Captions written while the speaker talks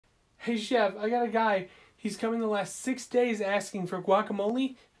Hey chef, I got a guy. He's coming the last 6 days asking for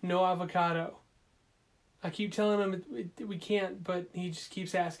guacamole, no avocado. I keep telling him we can't, but he just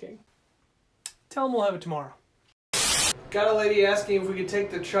keeps asking. Tell him we'll have it tomorrow. Got a lady asking if we could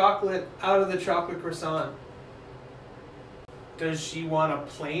take the chocolate out of the chocolate croissant. Does she want a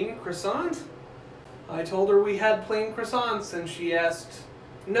plain croissant? I told her we had plain croissants and she asked,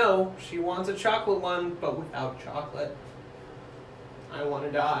 no, she wants a chocolate one, but without chocolate. I want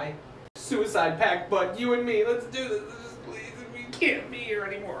to die. Suicide pact, but you and me, let's do this, please. We can't be here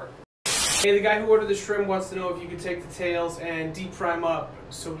anymore. Hey, the guy who ordered the shrimp wants to know if you could take the tails and deep fry them up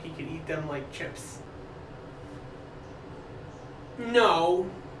so he could eat them like chips. No,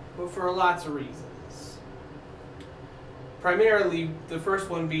 but for lots of reasons. Primarily, the first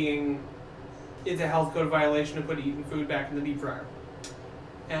one being, it's a health code violation to put eaten food back in the deep fryer.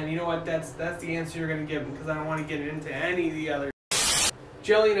 And you know what, that's the answer you're going to give him, because I don't want to get into any of the other.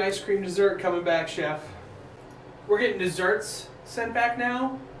 Jelly and ice cream dessert coming back, chef. We're getting desserts sent back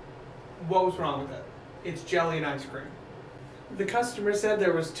now. What was wrong with it? It's jelly and ice cream. The customer said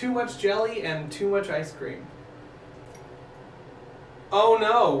there was too much jelly and too much ice cream. Oh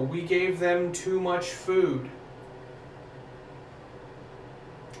no, we gave them too much food.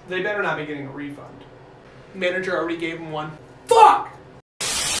 They better not be getting a refund. Manager already gave them one. Fuck!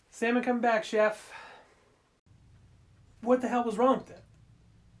 Salmon coming back, chef. What the hell was wrong with it?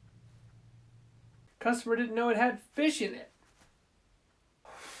 Customer didn't know it had fish in it.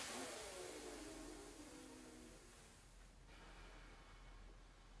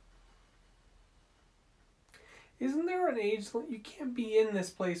 Isn't there an age limit? You can't be in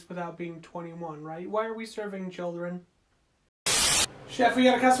this place without being 21, right? Why are we serving children? Chef, we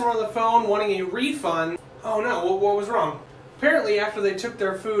got a customer on the phone wanting a refund. Oh no, what was wrong? Apparently after they took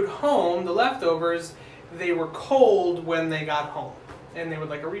their food home, the leftovers, they were cold when they got home. And they would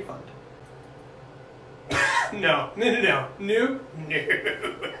like a refund. No. No.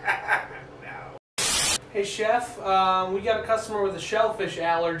 Hey chef, we got a customer with a shellfish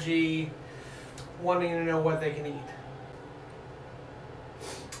allergy wanting to know what they can eat.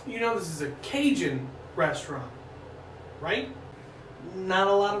 You know this is a Cajun restaurant, right? Not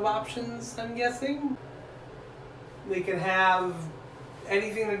a lot of options, I'm guessing. They can have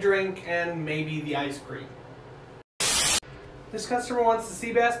anything to drink and maybe the ice cream. This customer wants the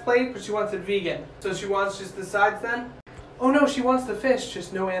sea bass plate, but she wants it vegan. So she wants just the sides then? Oh no, she wants the fish,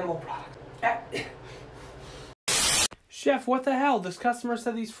 just no animal product. Chef, what the hell? This customer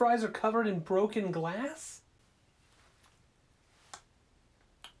said these fries are covered in broken glass?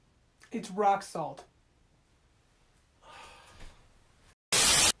 It's rock salt.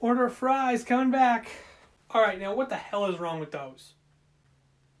 Order fries, coming back. Alright, now what the hell is wrong with those?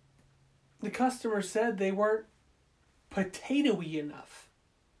 The customer said they weren't potato-y enough.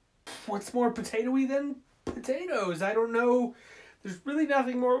 What's more potato-y than potatoes? I don't know. There's really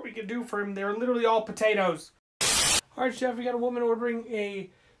nothing more we can do for him. They're literally all potatoes. Alright, chef, we got a woman ordering a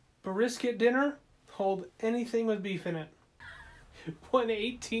brisket dinner. Hold anything with beef in it. One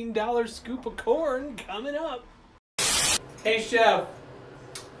 $18 scoop of corn coming up. Hey, chef.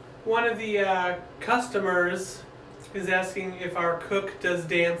 One of the customers is asking if our cook does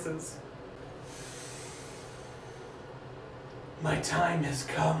dances. My time has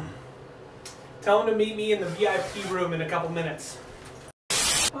come. Tell him to meet me in the VIP room in a couple minutes.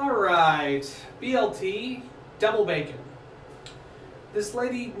 Alright, BLT, double bacon. This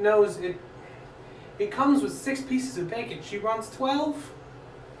lady knows it comes with 6 pieces of bacon. She wants 12.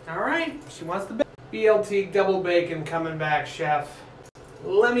 Alright, she wants the bacon. BLT, double bacon coming back, chef.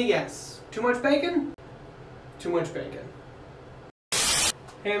 Let me guess. Too much bacon? Too much bacon.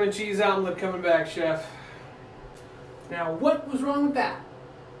 Ham and cheese omelet coming back, chef. Now, what was wrong with that?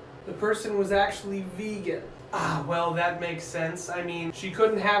 The person was actually vegan. Ah, well, that makes sense. I mean, she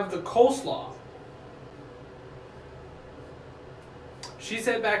couldn't have the coleslaw. She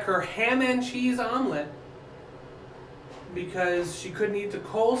sent back her ham and cheese omelet because she couldn't eat the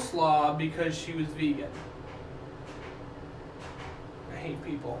coleslaw because she was vegan. I hate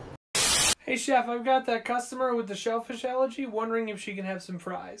people. Hey chef, I've got that customer with the shellfish allergy wondering if she can have some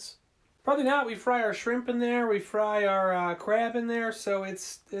fries. Probably not. We fry our shrimp in there, we fry our crab in there, so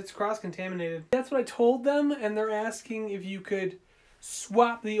it's cross-contaminated. That's what I told them, and they're asking if you could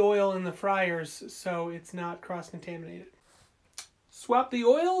swap the oil in the fryers so it's not cross-contaminated. Swap the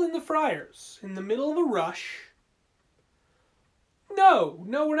oil in the fryers in the middle of a rush. No,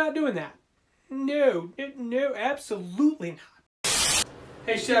 we're not doing that. No, absolutely not.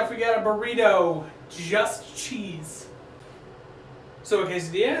 Hey chef, we got a burrito, just cheese. So a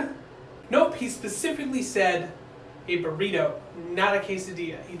quesadilla? Nope, he specifically said a burrito, not a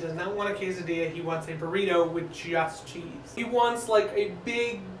quesadilla. He does not want a quesadilla. He wants a burrito with just cheese. He wants like a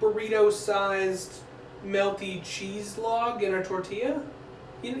big burrito-sized melty cheese log in a tortilla.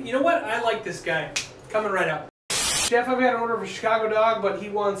 You know what? I like this guy. Coming right up. Chef, I've got an order for Chicago dog, but he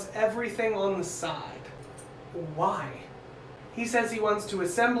wants everything on the side. Why? He says he wants to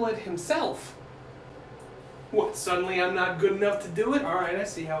assemble it himself. What, suddenly I'm not good enough to do it? Alright, I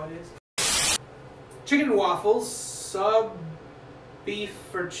see how it is. Chicken waffles, sub beef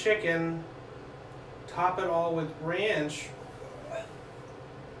for chicken, top it all with ranch.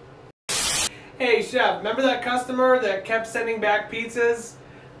 Hey chef, remember that customer that kept sending back pizzas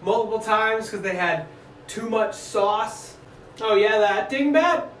multiple times because they had too much sauce? Oh yeah, that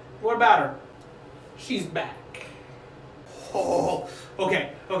dingbat? What about her? She's back. Oh,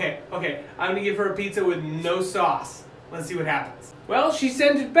 okay. I'm gonna give her a pizza with no sauce. Let's see what happens. Well, she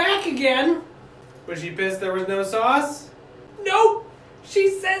sent it back again. Was she pissed there was no sauce? Nope! She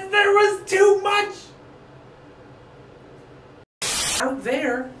says there was too much! Out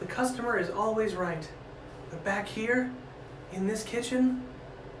there, the customer is always right. But back here, in this kitchen,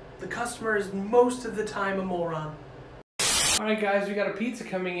 the customer is most of the time a moron. Alright guys, we got a pizza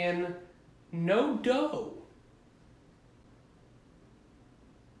coming in. No dough.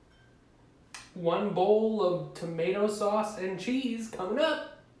 One bowl of tomato sauce and cheese coming up.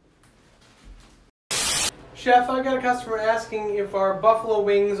 Chef, I got a customer asking if our buffalo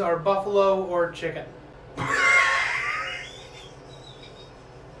wings are buffalo or chicken.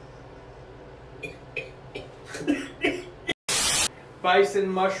 Bison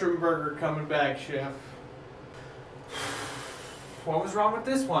mushroom burger coming back, chef. What was wrong with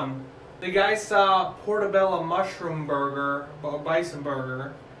this one? The guy saw portobello mushroom burger, bison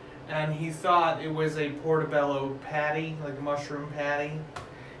burger, and he thought it was a portobello patty, like a mushroom patty,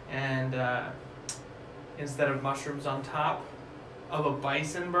 and instead of mushrooms on top of a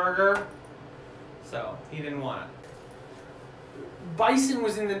bison burger, so he didn't want it. Bison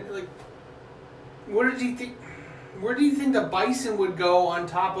was in the, like, what did he think? Where do you think the bison would go on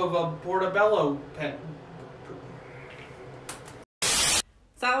top of a portobello pet?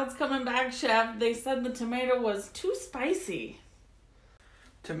 Salad's coming back, chef. They said the tomato was too spicy.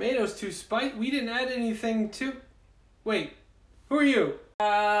 Tomatoes too spicy? We didn't add anything to... Wait, who are you?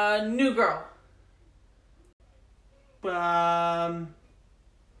 New girl.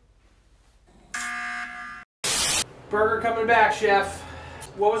 Burger coming back, chef.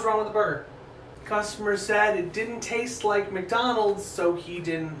 What was wrong with the burger? Customer said it didn't taste like McDonald's, so he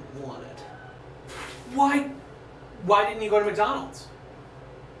didn't want it. Why didn't you go to McDonald's?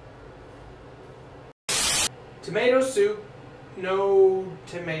 Tomato soup, no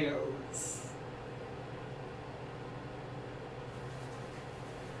tomatoes.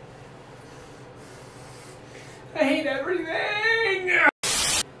 I hate everything!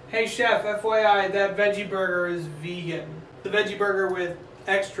 Hey chef, FYI, that veggie burger is vegan. The veggie burger with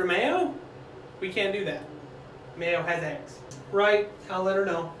extra mayo? We can't do that. Mayo has eggs. Right, I'll let her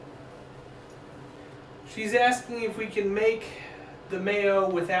know. She's asking if we can make the mayo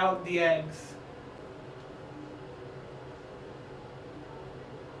without the eggs.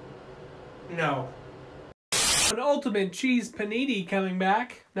 No. An ultimate cheese panini coming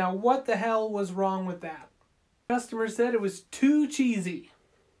back. Now what the hell was wrong with that? Customer said it was too cheesy.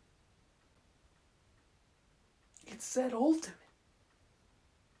 It said ultimate.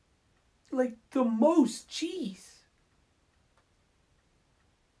 Like the most cheese.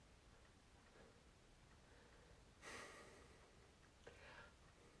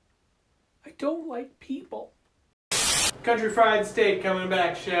 I don't like people. Country fried steak coming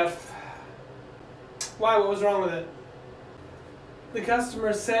back, chef. Why? What was wrong with it? The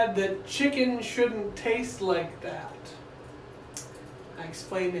customer said that chicken shouldn't taste like that. I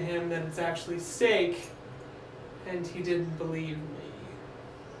explained to him that it's actually steak, and he didn't believe me.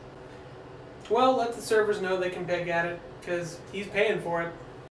 Well, let the servers know they can pick at it, because he's paying for it.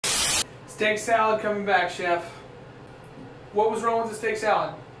 Steak salad coming back, chef. What was wrong with the steak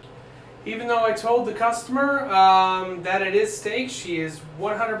salad? Even though I told the customer that it is steak, she is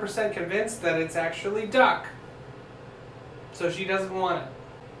 100% convinced that it's actually duck. So she doesn't want it.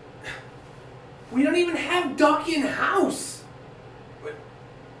 We don't even have duck in-house.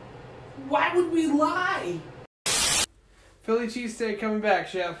 Why would we lie? Philly cheesesteak coming back,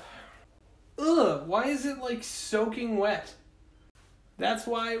 chef. Ugh, why is it like soaking wet? That's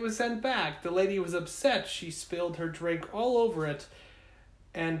why it was sent back. The lady was upset. She spilled her drink all over it.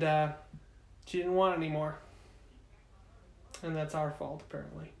 And she didn't want it anymore. And that's our fault,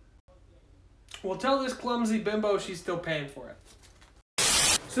 apparently. Well, tell this clumsy bimbo she's still paying for it.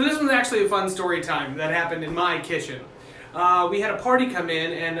 So this was actually a fun story time that happened in my kitchen. We had a party come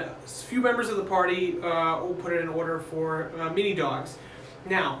in, and a few members of the party put in an order for mini dogs.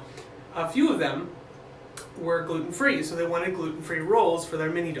 Now, a few of them were gluten-free, so they wanted gluten-free rolls for their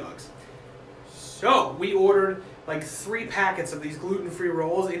mini dogs. So we ordered like 3 packets of these gluten-free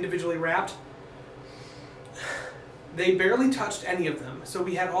rolls, individually wrapped. They barely touched any of them, so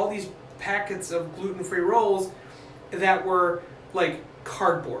we had all these packets of gluten-free rolls that were like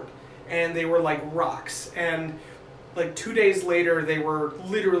cardboard, and they were like rocks, and like 2 days later they were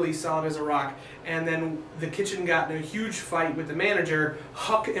literally solid as a rock. And then the kitchen got in a huge fight with the manager,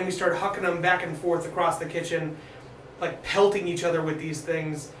 and we started hucking them back and forth across the kitchen, like pelting each other with these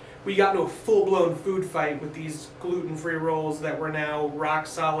things. We got into a full-blown food fight with these gluten-free rolls that were now rock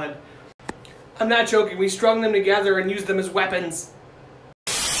solid. I'm not joking, we strung them together and used them as weapons.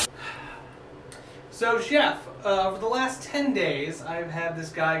 So chef, for the last 10 days I've had this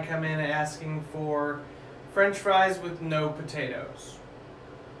guy come in asking for French fries with no potatoes.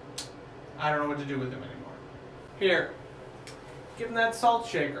 I don't know what to do with them anymore. Here, give him that salt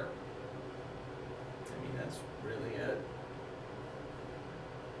shaker. I mean, that's really it.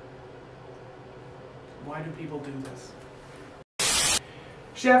 Why do people do this?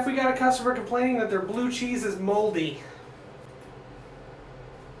 Chef, we got a customer complaining that their blue cheese is moldy.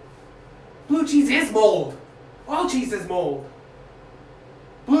 Blue cheese is mold. All cheese is mold.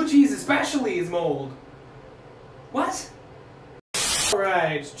 Blue cheese especially is mold. What?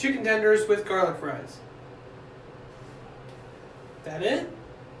 Alright, chicken tenders with garlic fries. That it?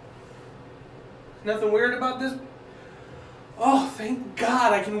 Nothing weird about this? Oh, thank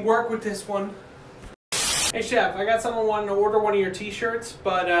God I can work with this one. Hey chef, I got someone wanting to order one of your t-shirts,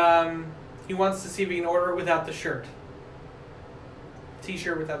 but he wants to see if he can order it without the shirt.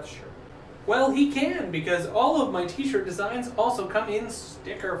 T-shirt without the shirt. Well, he can, because all of my t-shirt designs also come in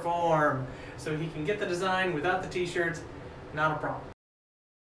sticker form. So he can get the design without the t-shirts, not a problem.